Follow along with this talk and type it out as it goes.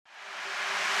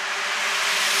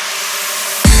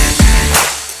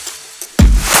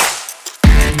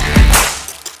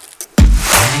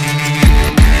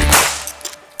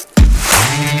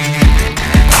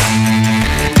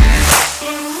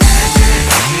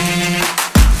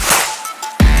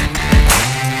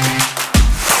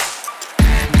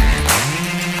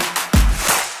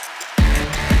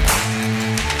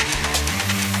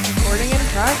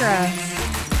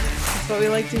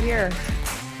like to hear.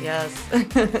 Yes.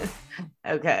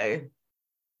 Okay.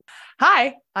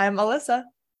 Hi, I'm Alyssa.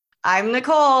 I'm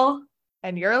Nicole.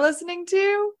 And you're listening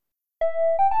to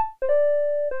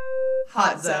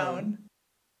Hot Zone.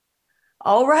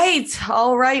 All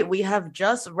right. We have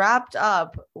just wrapped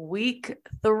up week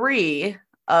 3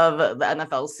 of the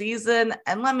NFL season.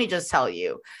 And let me just tell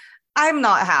you, I'm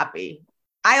not happy.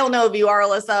 I don't know if you are,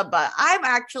 Alyssa, but I'm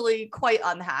actually quite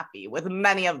unhappy with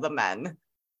many of the men.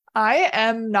 I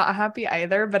am not happy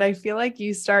either, but I feel like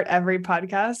you start every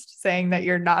podcast saying that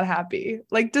you're not happy.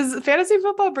 Like, does fantasy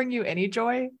football bring you any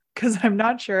joy? Because I'm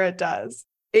not sure it does.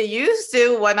 It used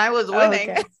to when I was winning,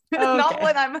 Okay. not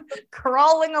when I'm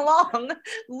crawling along,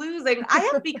 losing. I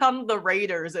have become the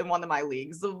Raiders in one of my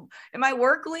leagues. In my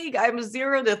work league, I'm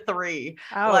 0-3.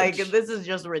 Ouch. Like, this is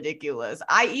just ridiculous.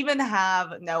 I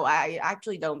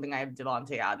actually don't think I have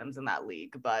Devontae Adams in that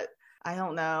league, but I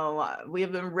don't know. We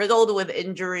have been riddled with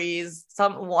injuries,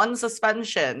 one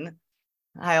suspension.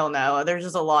 I don't know. There's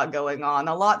just a lot going on,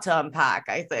 a lot to unpack,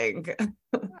 I think.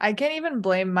 I can't even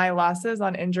blame my losses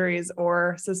on injuries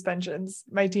or suspensions.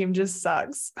 My team just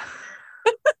sucks.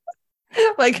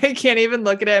 Like, I can't even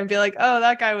look at it and be like, oh,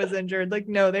 that guy was injured. Like,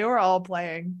 no, they were all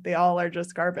playing. They all are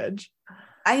just garbage.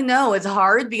 I know it's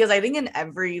hard because I think in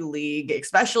every league,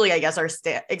 especially I guess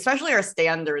especially our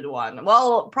standard one,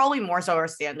 well, probably more so our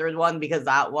standard one because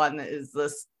that one is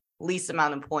the least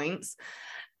amount of points.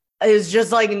 It's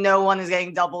just like no one is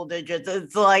getting double digits.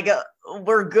 It's like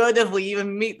we're good if we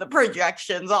even meet the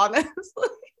projections,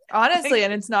 honestly.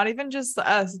 And it's not even just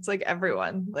us. It's like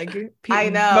everyone. Like I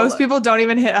know most people don't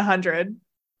even hit 100.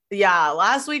 Yeah,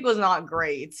 last week was not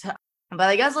great. But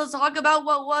I guess let's talk about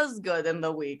what was good in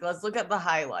the week. Let's look at the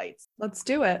highlights. Let's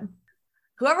do it.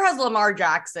 Whoever has Lamar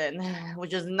Jackson,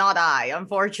 which is not I,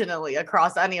 unfortunately,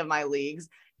 across any of my leagues,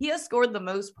 he has scored the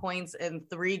most points in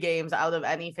 3 games out of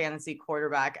any fantasy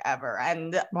quarterback ever.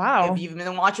 And wow, if you've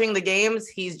been watching the games,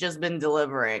 he's just been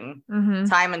delivering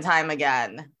time and time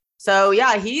again. So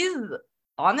yeah, he's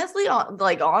honestly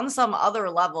on some other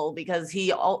level because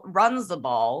he runs the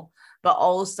ball, but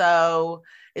also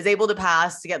is able to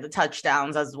pass to get the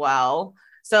touchdowns as well.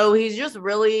 So he's just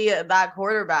really that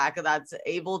quarterback that's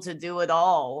able to do it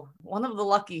all. One of the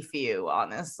lucky few,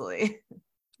 honestly.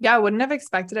 Yeah, I wouldn't have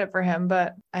expected it for him,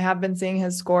 but I have been seeing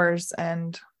his scores,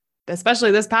 and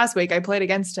especially this past week, I played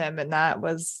against him, and that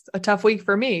was a tough week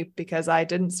for me because I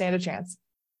didn't stand a chance.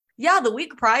 Yeah, the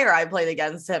week prior I played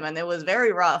against him, and it was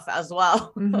very rough as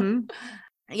well.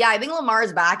 Yeah, I think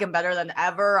Lamar's back and better than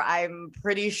ever. I'm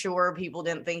pretty sure people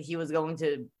didn't think he was going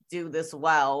to do this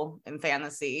well in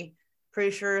fantasy.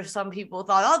 Pretty sure some people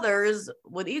thought others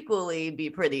would equally be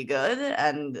pretty good,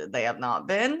 and they have not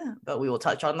been, but we will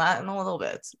touch on that in a little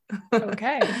bit.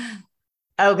 Okay.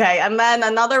 Okay, and then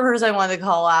another person I want to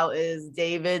call out is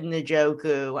David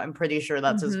Njoku. I'm pretty sure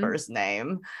that's his first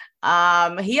name.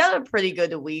 He had a pretty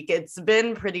good week. It's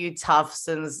been pretty tough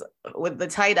since with the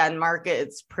tight end market,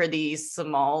 it's pretty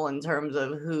small in terms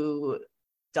of who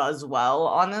does well,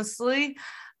 honestly.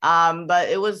 But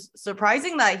it was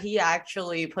surprising that he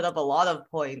actually put up a lot of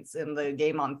points in the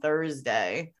game on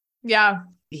Thursday. Yeah.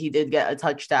 He did get a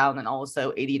touchdown and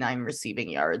also 89 receiving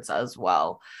yards as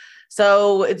well.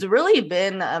 So it's really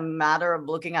been a matter of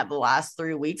looking at the last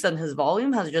 3 weeks, and his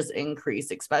volume has just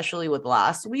increased, especially with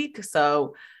last week.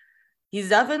 So he's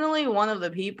definitely one of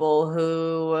the people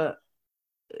who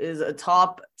is a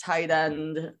top tight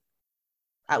end,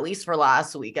 at least for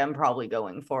last week and probably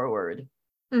going forward.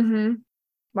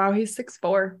 Wow, he's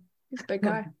 6'4". He's a big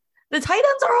guy. The tight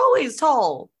ends are always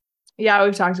tall. Yeah,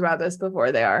 we've talked about this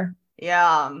before. They are.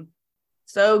 Yeah.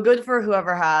 So good for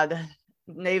whoever had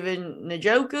David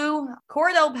Njoku.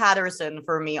 Cordell Patterson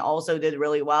for me also did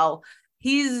really well.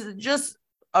 He's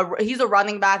a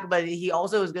running back, but he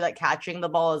also is good at catching the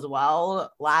ball as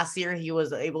well. Last year, he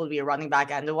was able to be a running back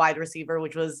and a wide receiver,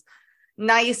 which was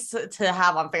nice to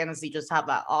have on fantasy, just have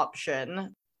that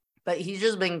option. But he's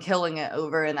just been killing it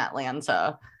over in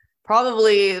Atlanta.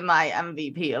 Probably my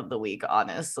MVP of the week,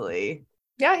 honestly.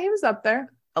 Yeah, he was up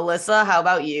there. Alyssa, how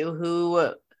about you?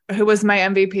 Who was my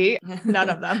MVP?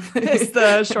 None of them is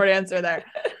the short answer there.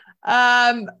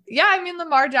 Yeah, I mean,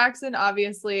 Lamar Jackson,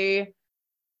 obviously.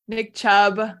 Nick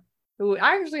Chubb, who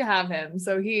I actually have him.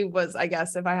 So he was, I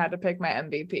guess, if I had to pick my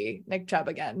MVP, Nick Chubb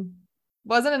again.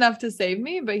 Wasn't enough to save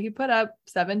me, but he put up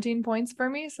 17 points for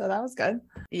me. So that was good.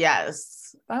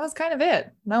 Yes. That was kind of it.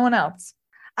 No one else.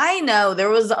 I know there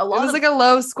was a lot. It was like a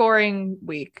low scoring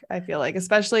week, I feel like,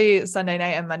 especially Sunday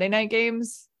night and Monday night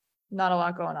games. Not a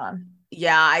lot going on.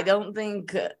 Yeah, I don't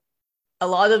think a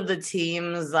lot of the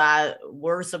teams that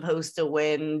were supposed to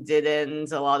win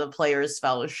didn't. A lot of players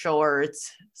fell short.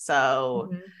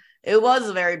 So It was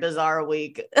a very bizarre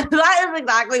week. That is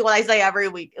exactly what I say every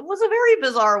week. It was a very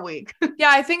bizarre week.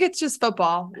 Yeah, I think it's just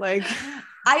football. Like,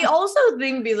 I also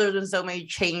think because there's been so many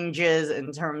changes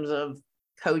in terms of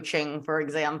coaching, for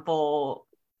example,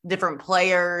 different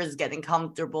players getting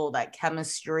comfortable, that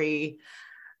chemistry,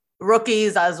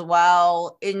 rookies as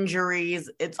well, injuries.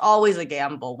 It's always a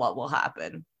gamble what will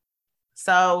happen.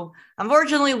 So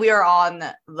unfortunately, we are on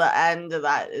the end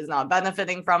that is not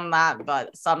benefiting from that,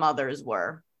 but some others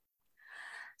were.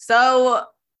 So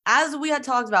as we had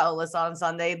talked about, Alyssa, on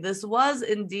Sunday, this was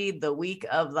indeed the week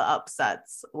of the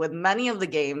upsets, with many of the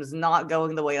games not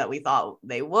going the way that we thought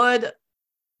they would.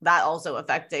 That also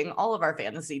affecting all of our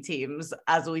fantasy teams,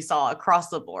 as we saw across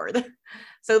the board.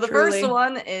 So the Truly. first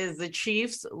one is the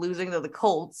Chiefs losing to the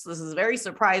Colts. This is very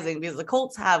surprising because the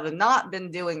Colts have not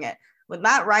been doing it. With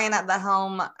Matt Ryan at the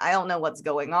helm, I don't know what's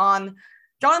going on.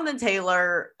 Jonathan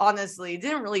Taylor, honestly,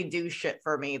 didn't really do shit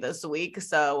for me this week.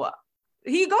 So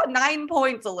he got 9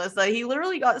 points, Alyssa. He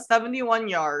literally got 71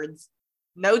 yards,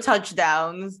 no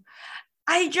touchdowns.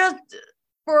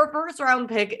 For a first round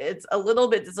pick, it's a little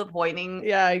bit disappointing.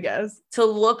 Yeah, I guess. To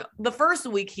look, the first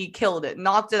week he killed it,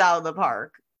 knocked it out of the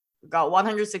park, got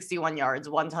 161 yards,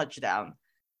 1 touchdown.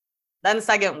 Then the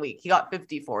second week, he got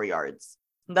 54 yards.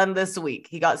 Then this week,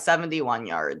 he got 71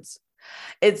 yards.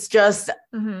 It's just,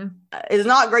 it's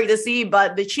not great to see,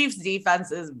 but the Chiefs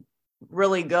defense is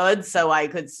really good. So I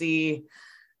could see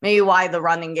maybe why the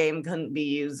running game couldn't be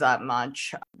used that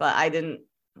much, but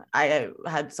I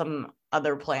had some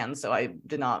other plans, so I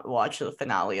did not watch the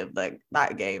finale of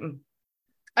that game.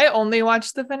 I only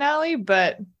watched the finale,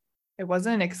 but it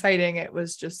wasn't exciting. It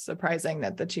was just surprising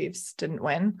that the Chiefs didn't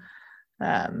win.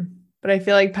 But I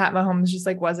feel like Pat Mahomes just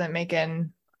like wasn't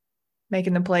making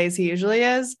the plays he usually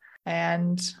is,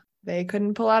 and they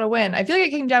couldn't pull out a win. I feel like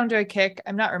it came down to a kick.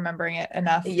 I'm not remembering it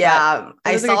enough. Yeah,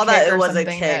 I saw that it was a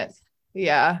kick.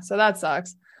 So that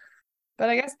sucks. But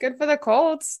I guess good for the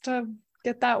Colts to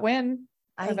get that win.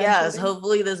 I guess.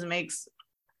 Hopefully this makes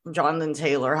Jonathan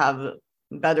Taylor have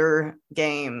better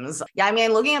games. Yeah, I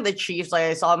mean, looking at the Chiefs, like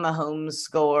I saw Mahomes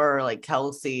score, like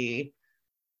Kelsey,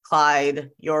 Clyde,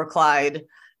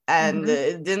 and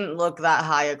it didn't look that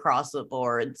high across the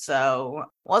board. So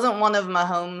wasn't one of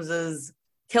Mahomes's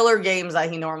killer games that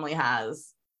he normally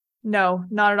has. No,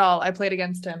 not at all. I played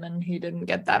against him and he didn't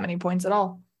get that many points at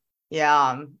all.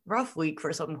 Yeah, rough week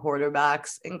for some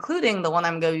quarterbacks, including the one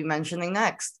I'm going to be mentioning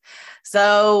next.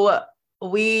 So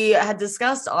we had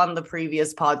discussed on the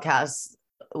previous podcast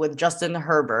with Justin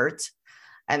Herbert,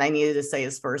 and I needed to say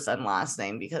his first and last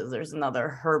name because there's another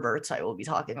Herbert I will be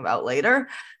talking about later.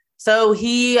 So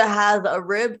he has a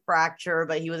rib fracture,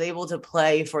 but he was able to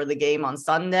play for the game on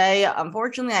Sunday.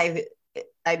 Unfortunately,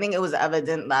 I think it was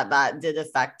evident that did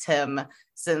affect him,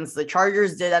 since the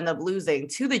Chargers did end up losing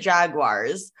to the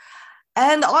Jaguars.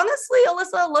 And honestly,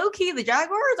 Alyssa, low-key, the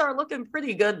Jaguars are looking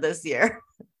pretty good this year.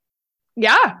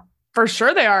 Yeah, for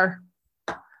sure they are.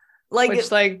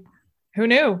 Like, who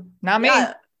knew? Not me.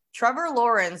 Trevor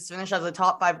Lawrence finished as a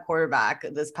top 5 quarterback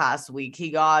this past week.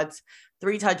 He got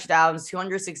 3 touchdowns,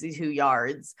 262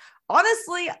 yards.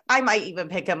 Honestly, I might even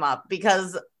pick him up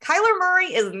because Kyler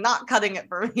Murray is not cutting it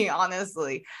for me,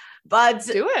 honestly. But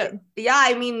do it. Yeah,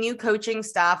 I mean, new coaching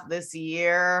staff this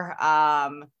year.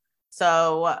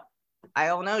 So I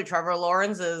don't know. Trevor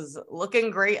Lawrence is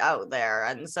looking great out there,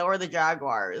 and so are the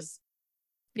Jaguars.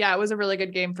 Yeah, it was a really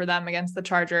good game for them against the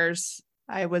Chargers.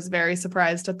 I was very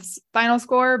surprised at the final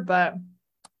score, but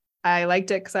I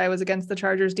liked it because I was against the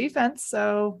Chargers defense.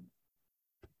 So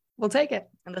we'll take it.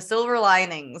 And the silver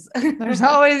linings. There's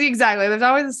always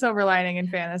a silver lining in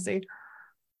fantasy.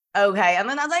 Okay. And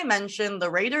then, as I mentioned, the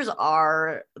Raiders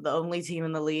are the only team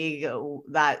in the league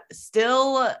that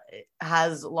still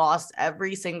has lost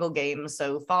every single game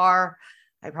so far.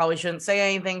 I probably shouldn't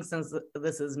say anything since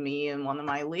this is me in one of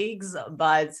my leagues,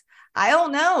 but I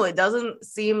don't know. It doesn't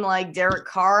seem like Derek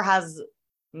Carr has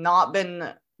not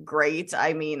been great.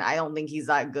 I mean, I don't think he's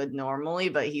that good normally,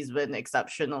 but he's been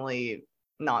exceptionally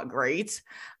not great.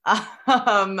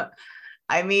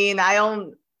 I mean, I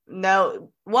don't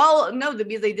know. Well, no,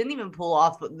 because they didn't even pull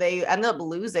off. They ended up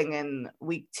losing in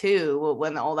week 2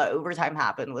 when all that overtime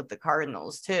happened with the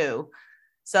Cardinals too.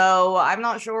 So I'm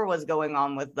not sure what's going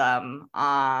on with them.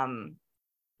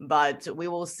 But we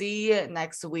will see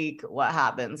next week what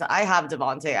happens. I have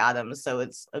Devontae Adams, so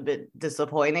it's a bit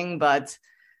disappointing, but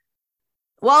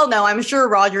well, no, I'm sure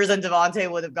Rodgers and Devontae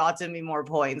would have gotten me more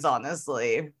points,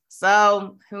 honestly.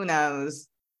 So who knows?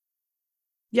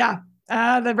 Yeah,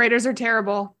 the Raiders are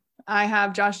terrible. I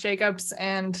have Josh Jacobs,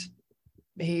 and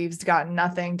he's gotten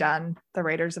nothing done. The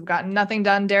Raiders have gotten nothing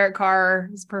done. Derek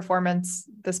Carr's performance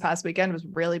this past weekend was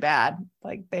really bad.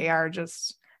 Like, they are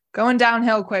just going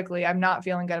downhill quickly. I'm not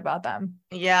feeling good about them.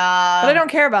 Yeah. But I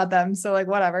don't care about them. So, like,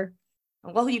 whatever.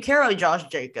 Well, you care about Josh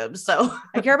Jacobs, so.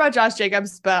 I care about Josh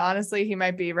Jacobs, but honestly, he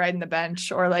might be riding the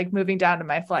bench or like moving down to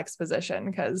my flex position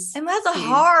because. And that's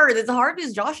hard. It's hard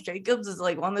because Josh Jacobs is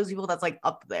like one of those people that's like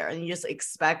up there and you just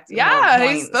expect. Yeah, more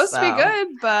points, he's supposed to be good,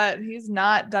 but he's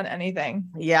not done anything.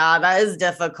 Yeah, that is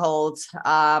difficult.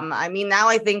 I mean, now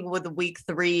I think with week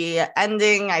 3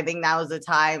 ending, I think now is the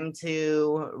time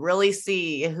to really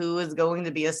see who is going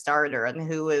to be a starter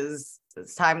and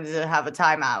it's time to have a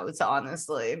timeout,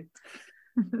 honestly.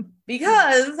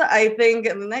 Because I think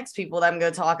the next people that I'm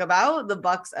going to talk about, the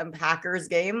Bucks and Packers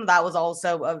game, that was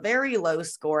also a very low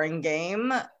scoring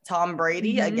game. Tom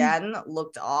Brady again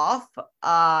looked off.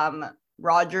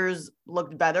 Rodgers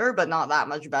looked better, but not that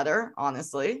much better,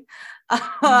 honestly.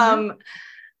 But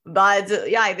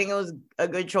yeah, I think it was a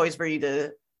good choice for you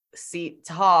to seat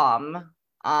Tom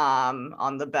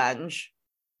on the bench.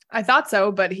 I thought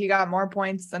so, but he got more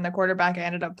points than the quarterback I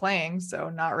ended up playing, so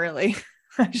not really.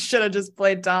 I should have just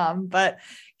played Tom. But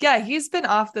yeah, he's been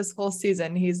off this whole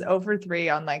season. He's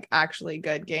 0-3 on like actually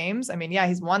good games. I mean, yeah,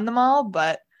 he's won them all,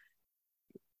 but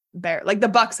like the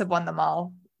Bucks have won them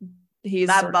all. He's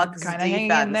that Bucks kind of hanging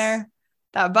in there.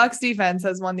 That Bucks defense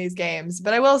has won these games.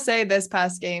 But I will say this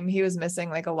past game, he was missing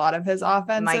like a lot of his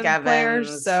offensive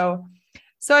players. So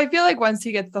I feel like once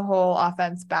he gets the whole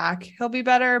offense back, he'll be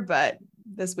better. But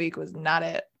this week was not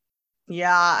it.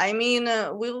 Yeah, I mean,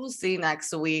 we will see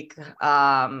next week.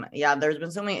 Yeah, there's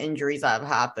been so many injuries that have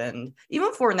happened.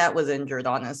 Even Fournette was injured,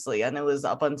 honestly, and it was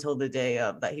up until the day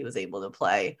of that he was able to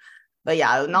play. But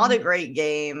yeah, not a great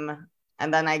game.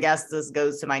 And then I guess this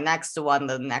goes to my next one.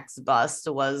 The next bust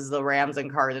was the Rams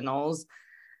and Cardinals.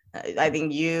 I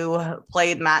think you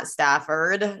played Matt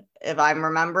Stafford, if I'm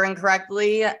remembering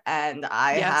correctly, and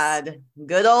I had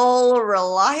good old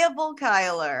reliable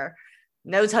Kyler.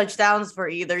 No touchdowns for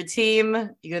either team.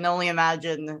 You can only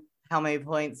imagine how many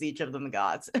points each of them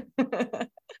got.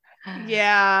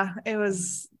 Yeah,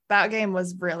 that game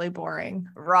was really boring.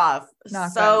 Rough.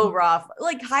 Not so good. Rough.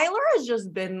 Like, Kyler has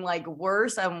just been like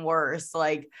worse and worse.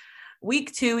 Like,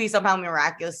 week 2, he somehow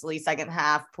miraculously second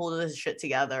half pulled his shit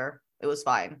together. It was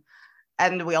fine.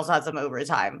 And we also had some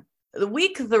overtime. The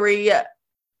week 3,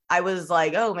 I was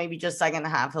like, oh, maybe just second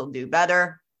half he'll do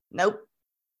better. Nope.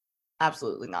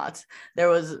 Absolutely not. There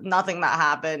was nothing that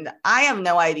happened. I have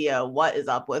no idea what is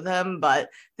up with him, but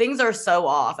things are so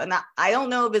off. And I don't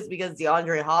know if it's because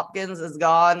DeAndre Hopkins is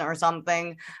gone or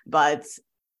something, but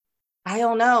I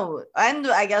don't know. And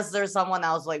I guess there's someone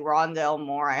else like Rondale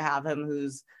Moore. I have him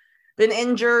who's been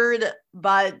injured,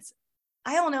 but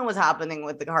I don't know what's happening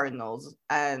with the Cardinals,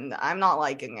 and I'm not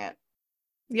liking it.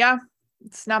 Yeah,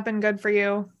 it's not been good for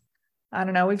you. I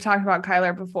don't know. We've talked about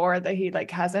Kyler before that he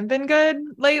like hasn't been good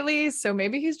lately. So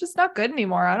maybe he's just not good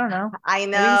anymore. I don't know. I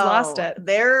know. Maybe he's lost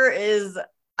it.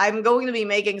 I'm going to be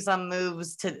making some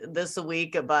moves to this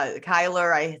week, but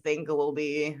Kyler, I think, will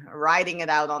be riding it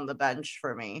out on the bench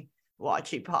for me. Watch,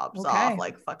 he pops off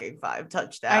like fucking 5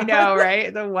 touchdowns. I know,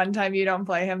 right? The one time you don't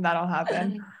play him, that'll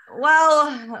happen.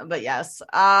 Well, but yes.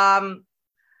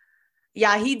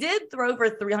 Yeah, he did throw for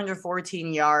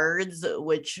 314 yards,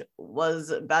 which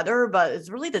was better, but it's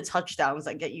really the touchdowns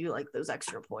that get you like those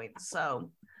extra points. So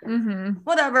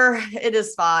whatever, it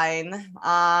is fine.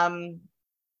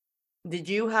 Did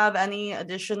you have any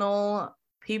additional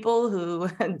people who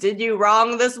did you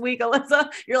wrong this week,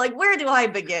 Alyssa? You're like, where do I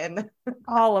begin?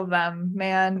 All of them,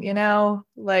 man. You know,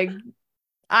 like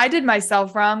I did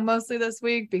myself wrong mostly this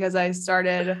week because I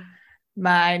started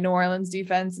my New Orleans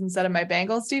defense instead of my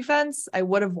Bengals defense. I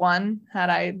would have won had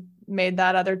I made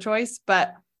that other choice,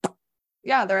 but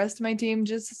yeah, the rest of my team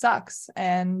just sucks.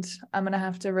 And I'm going to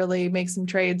have to really make some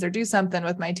trades or do something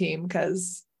with my team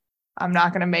because I'm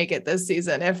not going to make it this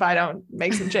season if I don't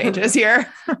make some changes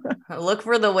here. Look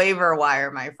for the waiver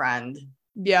wire, my friend.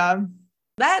 Yeah.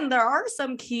 Then there are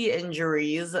some key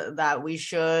injuries that we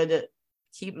should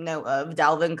keep note of.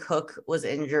 Dalvin Cook was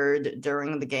injured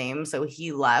during the game, so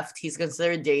he left. He's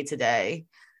considered day-to-day.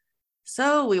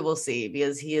 So we will see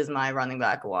because he is my running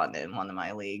back 1 in one of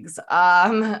my leagues.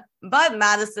 But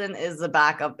Madison is the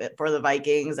backup for the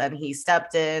Vikings, and he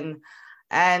stepped in.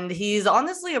 And he's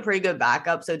honestly a pretty good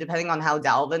backup. So depending on how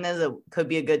Dalvin is, it could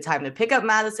be a good time to pick up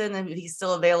Madison if he's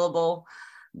still available.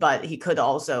 But he could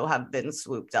also have been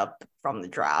swooped up from the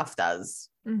draft as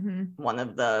one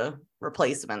of the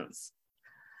replacements.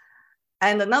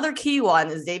 And another key one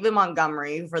is David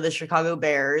Montgomery for the Chicago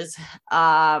Bears.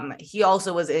 He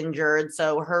also was injured,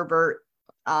 so Herbert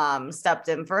stepped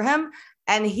in for him.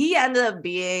 And he ended up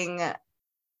being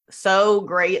so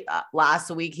great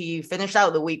last week. He finished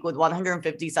out the week with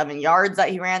 157 yards that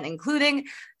he ran, including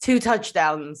 2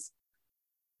 touchdowns.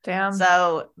 Damn.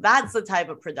 So that's the type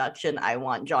of production I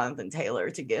want Jonathan Taylor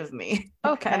to give me.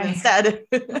 Okay. And instead,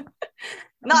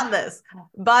 not this.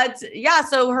 But yeah,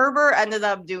 so Herbert ended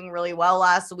up doing really well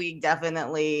last week.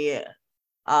 Definitely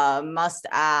must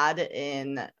add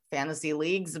in fantasy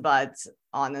leagues, but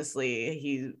honestly,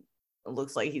 he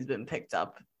looks like he's been picked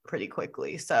up pretty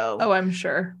quickly. So I'm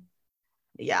sure.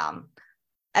 Yeah.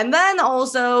 And then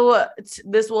also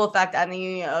this will affect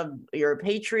any of your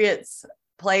Patriots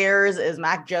players is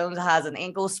Mac Jones has an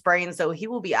ankle sprain, so he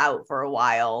will be out for a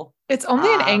while. It's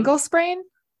only an ankle sprain?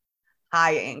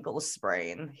 High ankle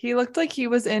sprain. He looked like he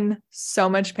was in so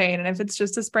much pain. And if it's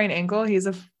just a sprained ankle, he's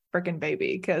a freaking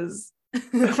baby because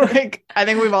like I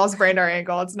think we've all sprained our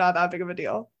ankle. It's not that big of a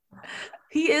deal.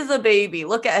 He is a baby.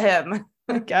 Look at him.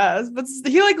 I guess. But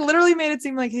he like literally made it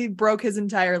seem like he broke his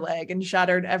entire leg and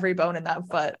shattered every bone in that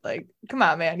foot. Like, come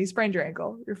on, man. You sprained your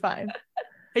ankle. You're fine.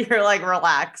 You're like,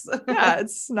 relax. Yeah,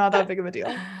 it's not that big of a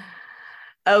deal.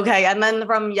 Okay. And then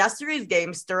from yesterday's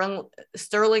game,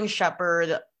 Sterling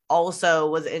Shepard also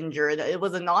was injured. It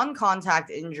was a non-contact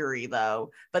injury,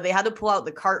 though, but they had to pull out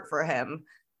the cart for him.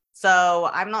 So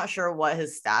I'm not sure what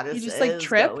his status is. He just like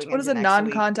tripped? What is a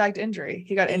non-contact injury?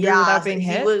 He got injured without being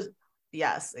hit?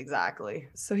 Yes, exactly.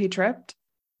 So he tripped?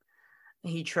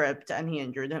 He tripped and he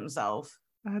injured himself.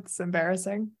 That's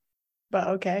embarrassing. But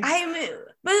okay.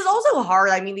 But it's also hard.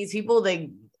 I mean, these people,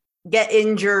 they get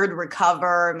injured,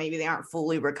 recover. Maybe they aren't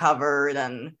fully recovered.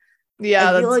 And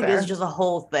yeah, I feel like fair. it's just a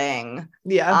whole thing.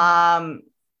 Yeah.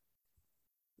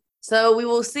 So we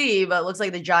will see, but it looks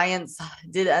like the Giants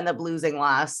did end up losing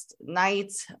last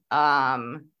night.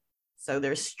 So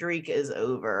their streak is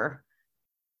over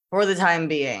for the time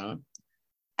being.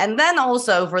 And then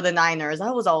also for the Niners,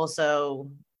 that was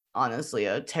also honestly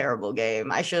a terrible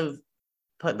game. I should have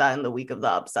put that in the week of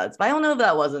the upsets, but I don't know if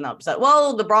that was an upset.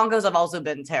 Well, the Broncos have also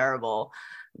been terrible,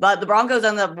 but the Broncos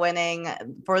ended up winning.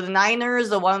 For the Niners,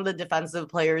 one of the defensive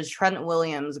players, Trent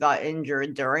Williams, got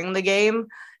injured during the game,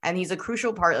 and he's a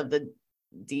crucial part of the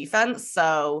defense.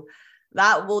 So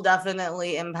that will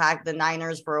definitely impact the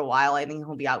Niners for a while. I think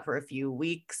he'll be out for a few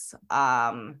weeks.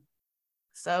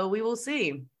 So we will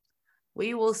see.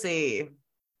 We will see.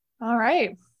 All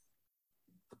right.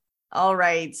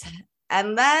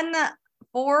 And then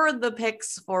for the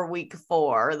picks for week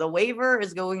 4, the waiver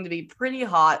is going to be pretty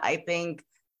hot. I think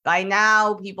by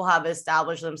now people have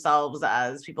established themselves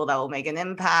as people that will make an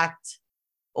impact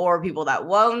or people that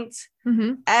won't.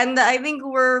 Mm-hmm. And I think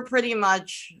we're pretty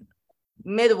much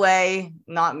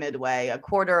a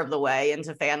quarter of the way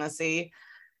into fantasy.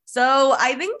 So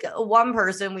I think one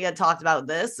person we had talked about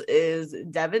this is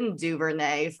Devin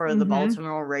Duvernay for the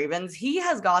Baltimore Ravens. He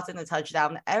has gotten a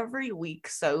touchdown every week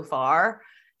so far.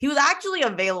 He was actually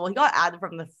available. He got added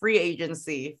from the free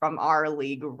agency from our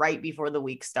league right before the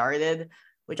week started,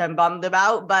 which I'm bummed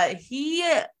about. But he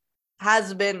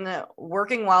has been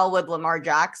working well with Lamar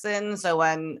Jackson.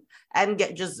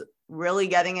 Just really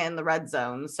getting it in the red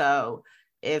zone. So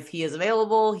if he is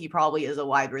available, he probably is a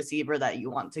wide receiver that you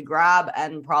want to grab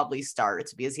and probably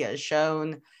start because he has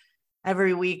shown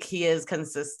every week he is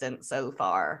consistent so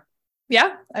far.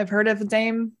 Yeah, I've heard his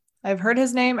name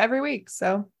every week.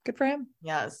 So good for him.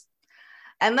 Yes.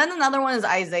 And then another one is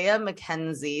Isaiah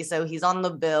McKenzie. So he's on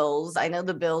the Bills. I know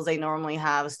the Bills, they normally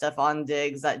have Stephon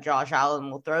Diggs that Josh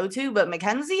Allen will throw to, but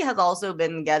McKenzie has also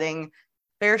been getting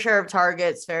fair share of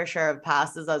targets, fair share of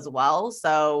passes as well.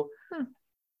 So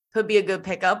could be a good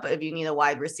pickup if you need a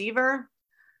wide receiver.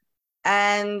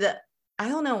 And I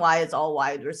don't know why it's all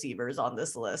wide receivers on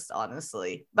this list,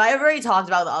 honestly. But I've already talked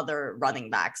about the other running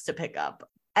backs to pick up.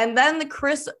 And then the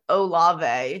Chris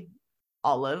Olave,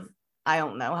 I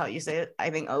don't know how you say it. I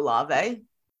think Olave.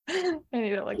 I need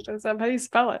to look this up. How do you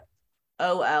spell it?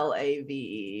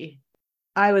 Olave.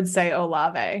 I would say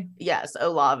Olave. Yes,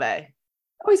 Olave.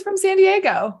 Oh, he's from San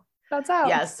Diego. That's out.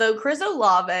 Yes, so Chris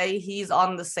Olave, he's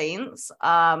on the Saints.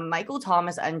 Michael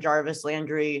Thomas and Jarvis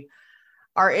Landry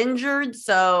are injured,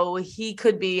 so he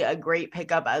could be a great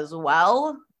pickup as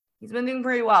well. He's been doing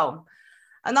pretty well.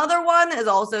 Another one is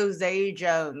also Zay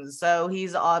Jones. So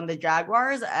he's on the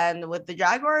Jaguars, and with the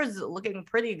Jaguars looking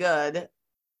pretty good,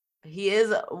 he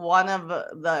is one of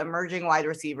the emerging wide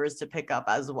receivers to pick up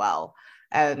as well.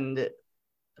 And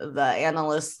the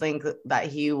analysts think that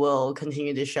he will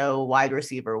continue to show wide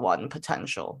receiver 1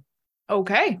 potential.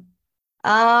 Okay.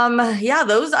 Yeah,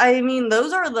 those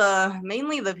are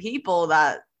mainly the people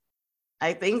that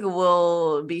I think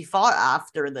will be fought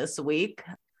after this week.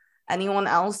 Anyone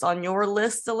else on your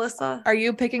list, Alyssa? Are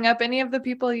you picking up any of the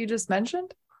people you just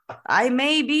mentioned? I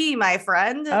may be, my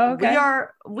friend. Oh, okay.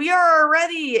 We are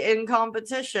already in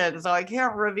competition, so I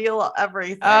can't reveal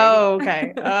everything. Oh,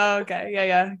 okay.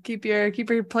 Yeah. Keep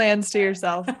your plans to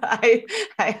yourself. I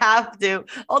have to.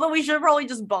 Although we should probably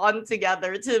just bond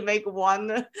together to make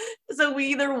one, so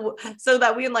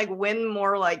that we can like win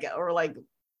more,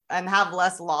 and have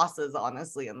less losses,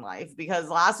 honestly, in life. Because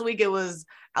last week it was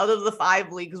out of the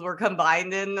 5 leagues we're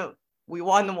combined in, we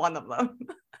won one of them.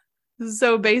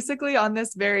 So basically, on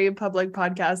this very public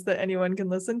podcast that anyone can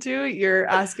listen to, you're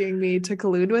asking me to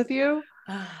collude with you.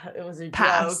 It was a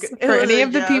Pass. joke. For any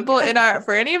of the people in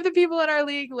our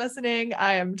league listening,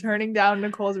 I am turning down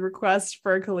Nicole's request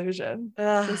for collusion.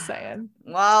 Just saying.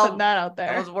 Well, putting that out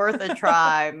there. It was worth a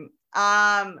try.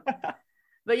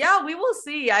 But yeah, we will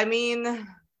see. I mean,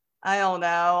 I don't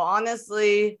know.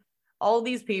 Honestly, all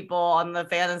these people on the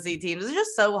fantasy teams is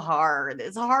just so hard.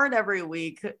 It's hard every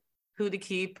week. Who to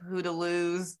keep, who to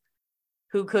lose,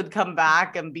 who could come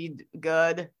back and be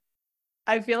good.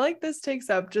 I feel like this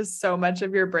takes up just so much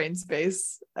of your brain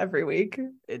space every week.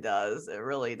 It does. It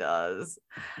really does.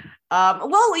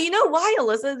 Well, you know why,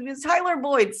 Alyssa? Because Tyler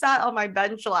Boyd sat on my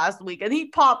bench last week and he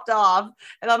popped off.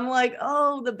 And I'm like,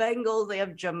 oh, the Bengals, they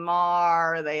have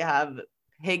Jamar, they have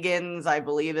Higgins, I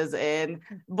believe, is in.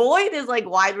 Boyd is like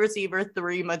wide receiver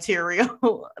 3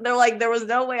 material. They're like, there was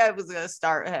no way I was going to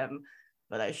start him,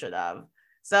 but I should have.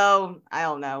 So I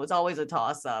don't know. It's always a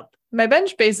toss up. My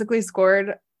bench basically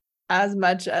scored as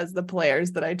much as the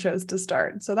players that I chose to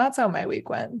start. So that's how my week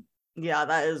went. Yeah,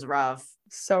 that is rough.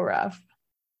 So rough.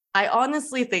 I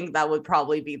honestly think that would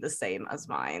probably be the same as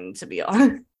mine, to be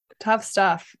honest. Tough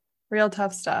stuff. Real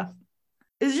tough stuff.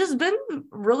 It's just been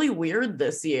really weird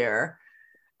this year.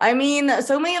 I mean,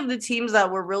 so many of the teams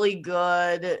that were really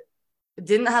good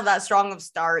didn't have that strong of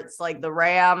starts. Like the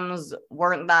Rams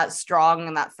weren't that strong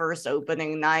in that first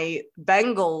opening night.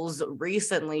 Bengals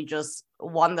recently just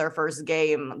won their first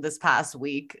game this past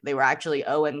week. They were actually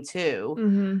 0-2.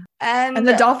 Mm-hmm. And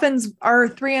the Dolphins are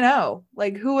 3-0.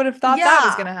 Like, who would have thought that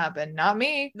was going to happen? Not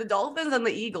me. The Dolphins and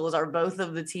the Eagles are both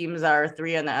of the teams that are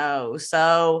 3-0.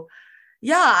 So,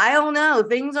 yeah, I don't know.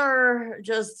 Things are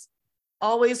just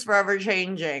always forever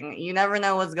changing. You never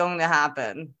know what's going to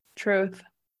happen. Truth.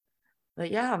 But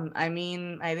yeah, I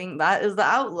mean, I think that is the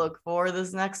outlook for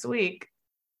this next week.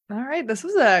 All right. This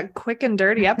was a quick and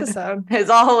dirty episode. As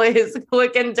always,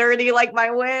 quick and dirty like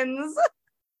my wins.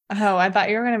 Oh, I thought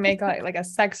you were going to make like a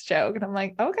sex joke. And I'm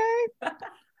like, okay,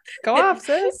 go off,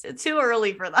 sis. It's too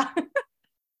early for that.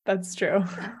 That's true.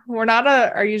 We're not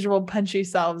our usual punchy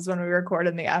selves when we record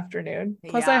in the afternoon.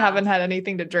 Plus, I haven't had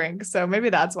anything to drink. So maybe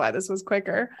that's why this was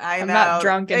quicker. I'm not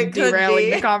drunk and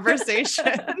derailing the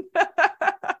conversation.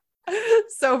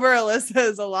 Sober Alyssa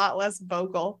is a lot less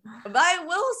vocal. But I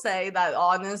will say that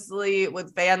honestly,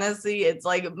 with fantasy, it's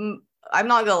like, I'm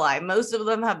not gonna lie, most of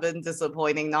them have been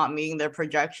disappointing, not meeting their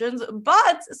projections.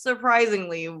 But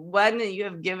surprisingly, when you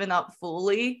have given up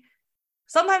fully,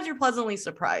 sometimes you're pleasantly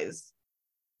surprised.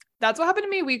 That's what happened to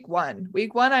me week 1.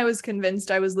 Week 1, I was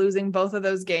convinced I was losing both of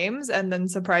those games. And then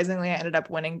surprisingly, I ended up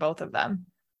winning both of them.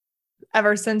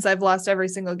 Ever since, I've lost every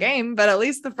single game, but at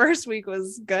least the first week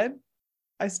was good.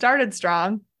 I started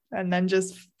strong and then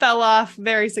just fell off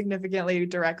very significantly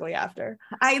directly after.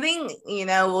 I think,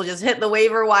 we'll just hit the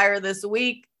waiver wire this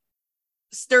week,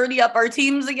 sturdy up our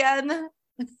teams again,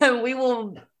 and we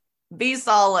will be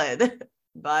solid.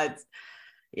 But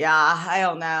yeah, I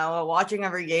don't know. Watching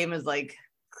every game is like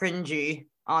cringy,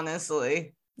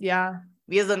 honestly. Yeah.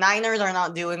 Because the Niners are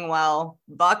not doing well.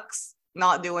 Bucks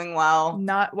not doing well.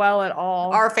 Not well at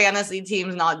all. Our fantasy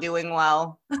team's not doing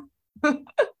well.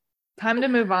 Time to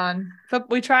move on.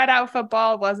 We tried out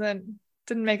football.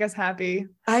 Didn't make us happy.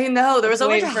 I know. There was so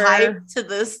much hype to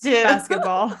this too.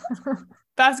 Basketball.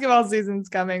 Basketball season's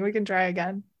coming. We can try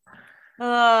again.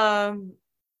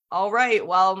 All right.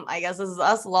 Well, I guess this is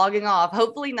us logging off.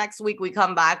 Hopefully next week we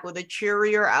come back with a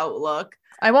cheerier outlook.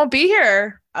 I won't be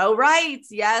here. Oh, right.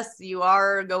 Yes, you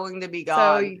are going to be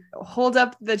gone. So hold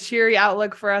up the cheery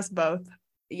outlook for us both.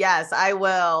 Yes, I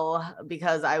will,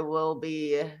 because I will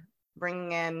be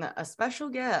bringing in a special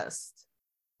guest.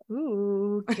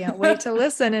 Ooh, can't wait to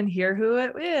listen and hear who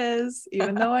it is,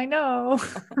 even though I know.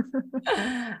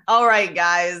 All right,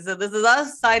 guys. So this is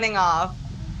us signing off.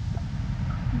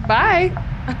 Bye.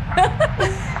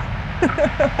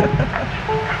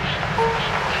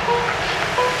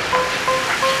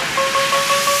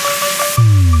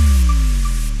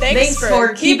 Thanks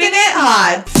for keeping it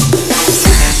hot.